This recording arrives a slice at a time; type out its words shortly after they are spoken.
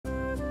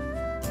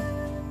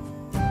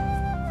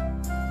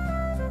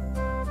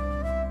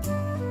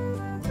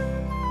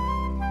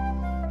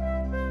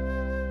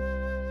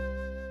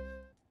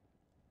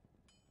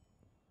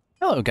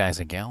Hello guys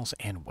and gals,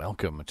 and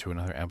welcome to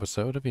another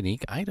episode of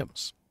Unique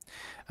Items.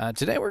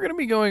 Today we're going to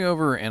be going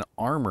over an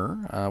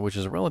armor, which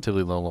is a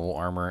relatively low-level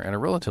armor, and a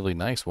relatively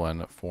nice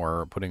one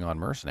for putting on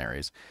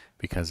mercenaries,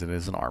 because it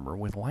is an armor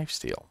with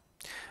lifesteal.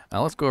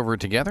 Let's go over it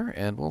together,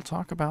 and we'll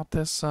talk about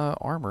this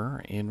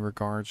armor in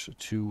regards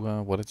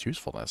to what its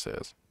usefulness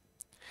is.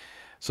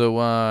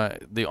 So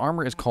the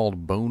armor is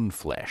called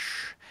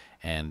Boneflesh,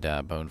 and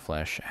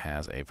Boneflesh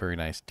has a very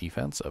nice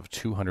defense of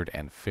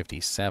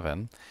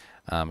 257.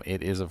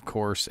 It is, of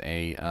course,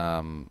 a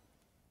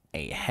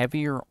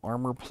heavier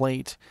armor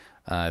plate.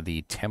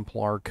 The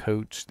Templar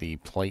coat, the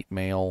plate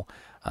mail.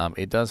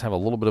 It does have a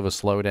little bit of a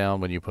slowdown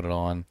when you put it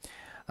on.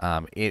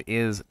 It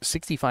is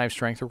 65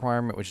 strength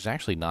requirement, which is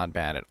actually not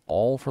bad at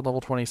all for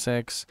level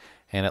 26.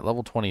 And at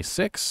level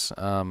 26,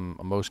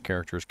 most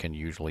characters can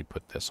usually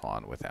put this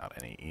on without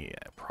any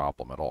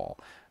problem at all.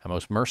 And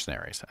most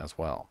mercenaries as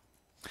well.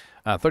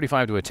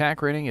 35 to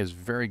attack rating is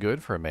very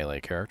good for a melee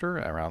character,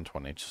 around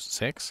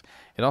 26.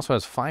 It also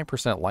has 5%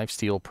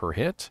 lifesteal per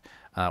hit,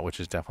 which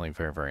is definitely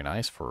very, very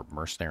nice for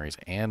mercenaries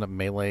and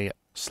melee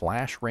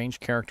 / range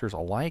characters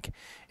alike.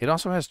 It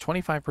also has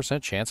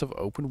 25% chance of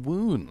open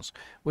wounds,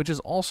 which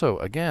is also,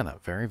 again,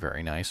 very,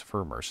 very nice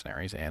for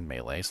mercenaries and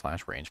melee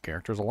 / range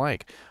characters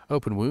alike.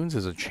 Open wounds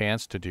is a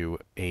chance to do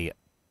a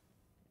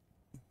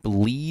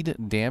bleed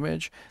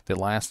damage that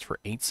lasts for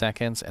 8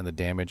 seconds, and the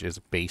damage is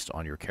based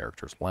on your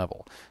character's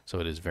level. So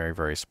it is very,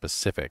 very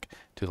specific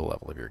to the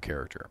level of your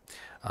character.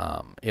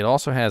 It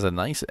also has a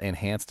nice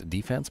enhanced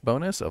defense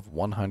bonus of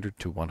 100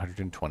 to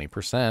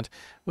 120%,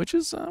 which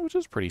is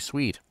pretty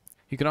sweet.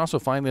 You can also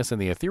find this in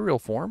the ethereal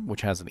form,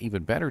 which has an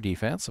even better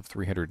defense of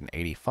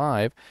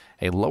 385,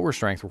 a lower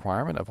strength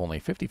requirement of only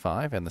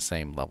 55, and the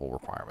same level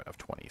requirement of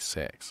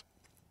 26.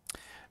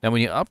 Now,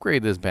 when you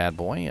upgrade this bad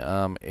boy,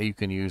 you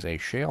can use a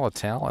Shale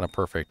Atal and a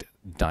Perfect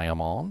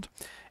Diamond,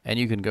 and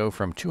you can go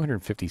from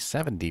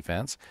 257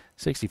 defense,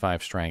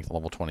 65 strength,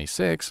 level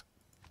 26,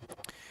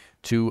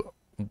 to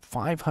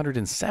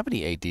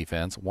 578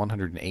 defense,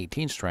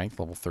 118 strength,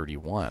 level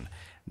 31.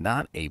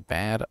 Not a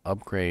bad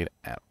upgrade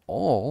at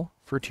all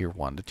for Tier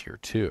 1 to Tier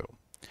 2.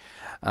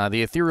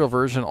 The ethereal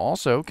version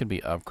also can be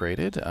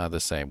upgraded the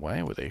same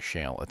way with a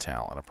Shale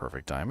Atal and a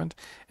Perfect Diamond,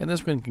 and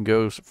this one can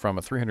go from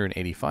a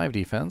 385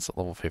 defense,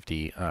 level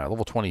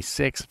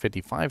 26,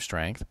 55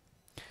 strength,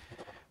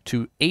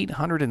 to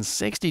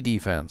 860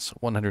 defense,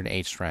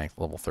 108 strength,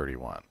 level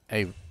 31.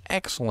 A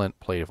excellent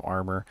plate of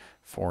armor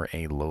for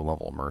a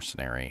low-level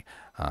mercenary,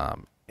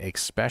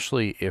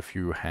 especially if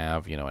you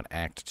have, an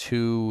Act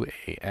 2,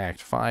 a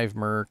Act 5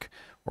 merc,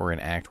 or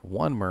an Act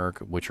 1 merc,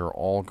 which are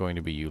all going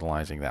to be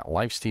utilizing that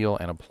lifesteal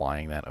and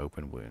applying that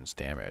open wounds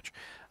damage.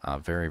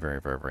 Very,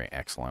 very, very, very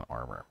excellent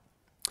armor.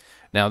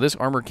 Now, this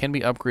armor can be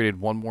upgraded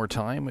one more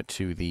time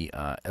to the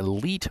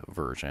Elite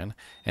version,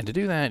 and to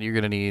do that, you're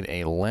going to need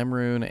a Lem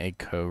Rune, a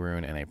Co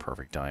Rune, and a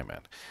Perfect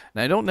Diamond.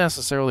 Now, I don't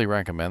necessarily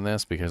recommend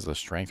this because the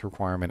strength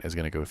requirement is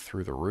going to go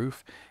through the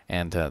roof,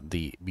 and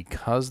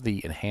because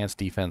the enhanced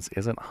defense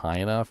isn't high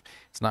enough,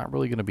 it's not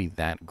really going to be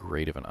that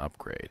great of an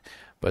upgrade.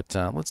 But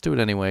let's do it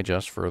anyway,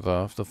 just for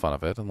the fun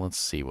of it, and let's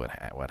see what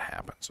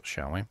happens,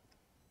 shall we?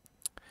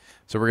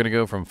 So we're going to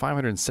go from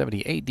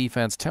 578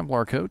 defense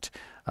Templar coat,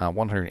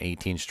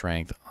 118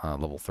 strength,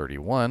 level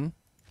 31,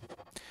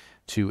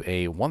 to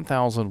a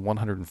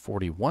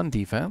 1,141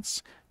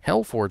 defense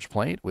Hellforge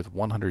plate with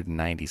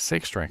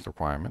 196 strength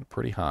requirement,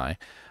 pretty high,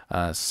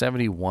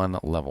 71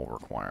 level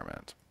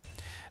requirement.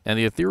 And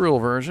the ethereal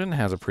version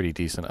has a pretty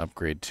decent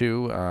upgrade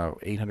too,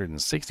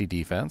 860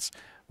 defense,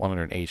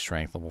 108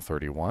 strength, level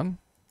 31,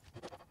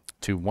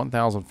 to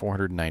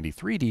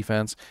 1,493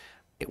 defense,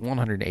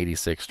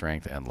 186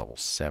 strength, and level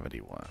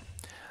 71.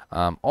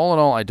 All in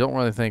all, I don't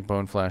really think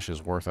Boneflesh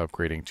is worth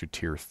upgrading to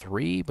Tier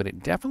 3, but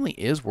it definitely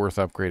is worth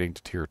upgrading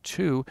to Tier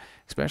 2,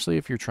 especially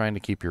if you're trying to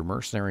keep your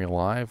mercenary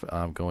alive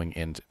going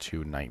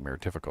into Nightmare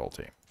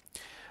difficulty.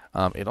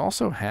 It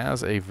also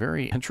has a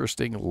very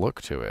interesting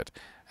look to it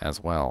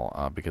as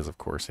well, because of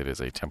course it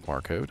is a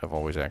Templar coat. I've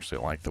always actually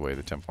liked the way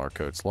the Templar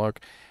coats look,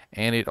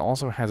 and it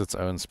also has its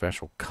own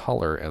special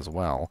color as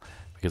well,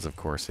 because of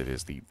course it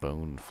is the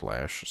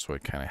Boneflesh, so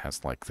it kind of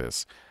has like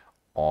this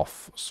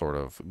off sort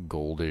of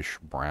goldish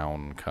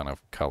brown kind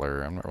of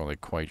color. I'm not really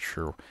quite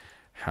sure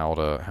how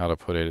to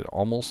put it. It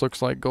almost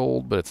looks like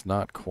gold, but it's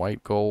not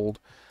quite gold.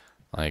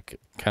 Like,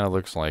 kind of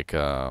looks like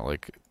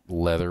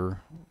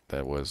leather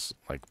that was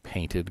like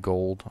painted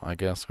gold, I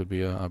guess would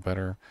be a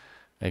better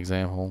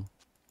example.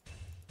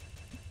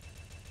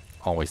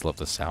 Always love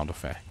the sound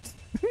effect.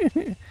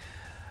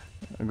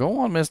 Go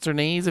on, Mr.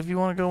 Knees, if you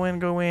want to go in,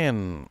 go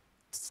in.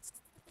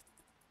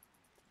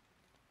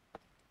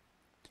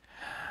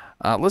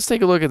 Let's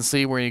take a look and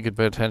see where you could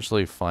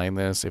potentially find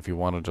this if you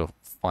wanted to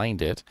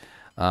find it.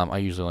 I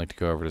usually like to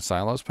go over to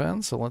Silos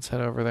Pen, so let's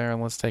head over there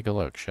and let's take a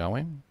look, shall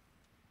we?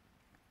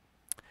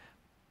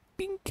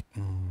 Bink.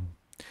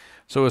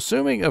 So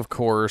assuming, of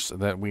course,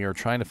 that we are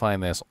trying to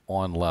find this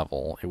on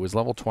level, it was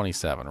level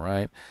 27,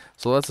 right?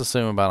 So let's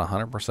assume about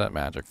 100%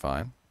 magic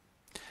find.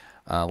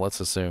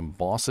 Let's assume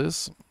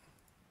bosses.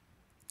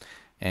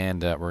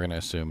 and we're going to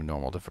assume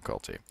normal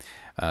difficulty.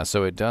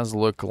 So it does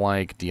look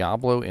like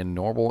Diablo in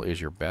normal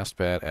is your best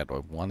bet at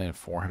 1 in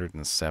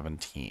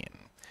 417.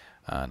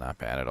 Not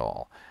bad at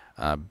all.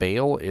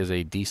 Bale is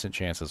a decent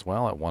chance as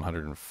well at 1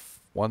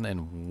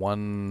 in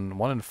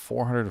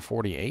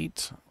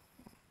 448.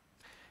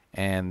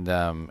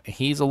 And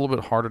he's a little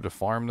bit harder to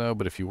farm, though,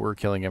 but if you were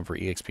killing him for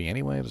EXP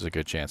anyway, there's a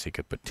good chance he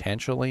could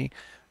potentially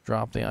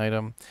drop the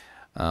item.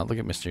 Look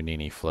at Mr.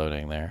 NiNi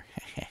floating there.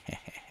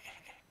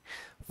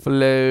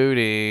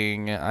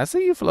 Floating. I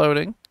see you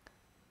floating.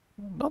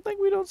 Don't think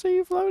we don't see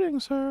you floating,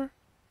 sir.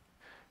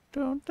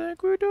 Don't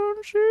think we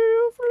don't see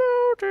you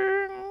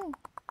floating.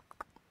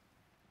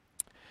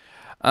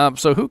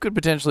 So who could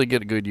potentially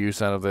get good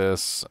use out of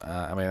this?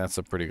 I mean, that's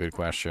a pretty good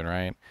question,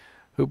 right?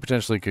 Who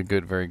potentially could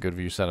get very good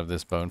use out of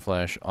this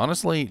Boneflesh?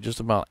 Honestly, just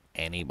about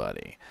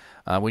anybody.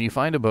 When you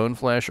find a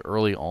Boneflesh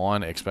early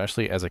on,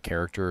 especially as a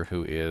character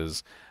who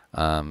is,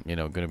 going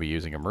to be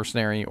using a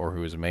mercenary or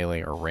who is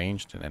melee or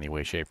ranged in any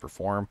way, shape, or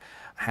form,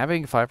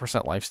 having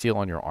 5% lifesteal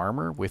on your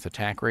armor with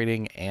attack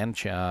rating and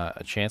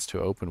a chance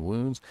to open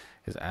wounds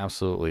is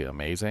absolutely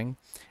amazing.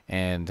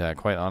 And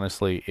quite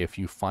honestly, if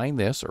you find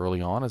this early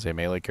on as a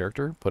melee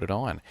character, put it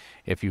on.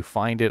 If you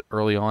find it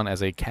early on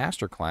as a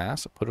caster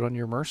class, put it on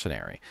your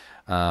mercenary.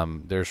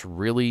 There's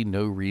really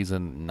no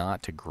reason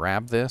not to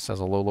grab this as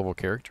a low-level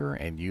character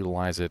and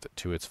utilize it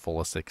to its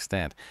fullest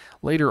extent.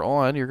 Later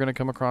on, you're going to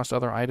come across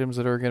other items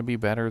that are going to be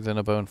better than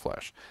a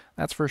Boneflesh.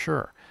 That's for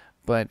sure.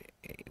 But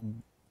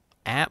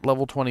at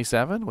level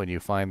 27, when you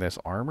find this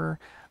armor,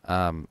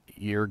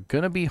 you're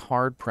going to be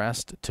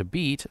hard-pressed to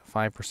beat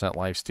 5%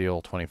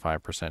 lifesteal,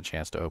 25%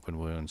 chance to open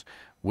wounds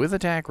with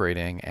attack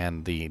rating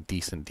and the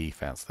decent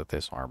defense that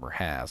this armor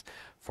has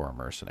for a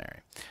mercenary.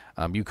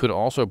 You could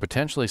also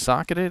potentially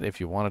socket it if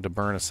you wanted to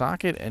burn a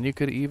socket, and you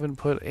could even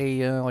put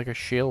a like a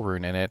shale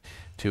rune in it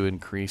to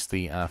increase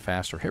the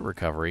faster hit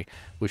recovery,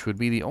 which would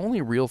be the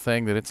only real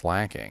thing that it's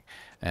lacking.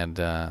 And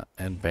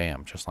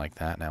bam, just like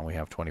that, now we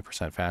have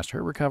 20% faster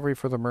hit recovery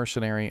for the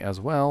mercenary as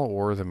well,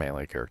 or the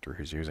melee character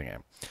who's using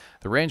it.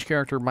 The range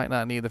character might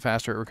not need the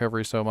faster hit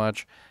recovery so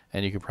much,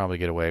 and you could probably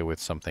get away with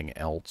something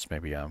else,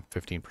 maybe a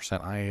 15%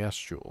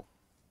 IAS jewel.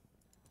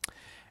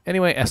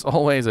 Anyway, as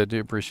always, I do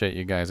appreciate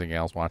you guys and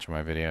gals watching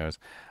my videos.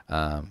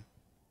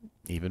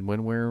 Even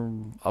when we're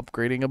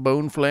upgrading a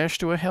Boneflesh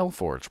to a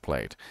Hellforge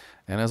plate.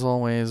 And as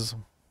always,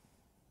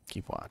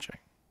 keep watching.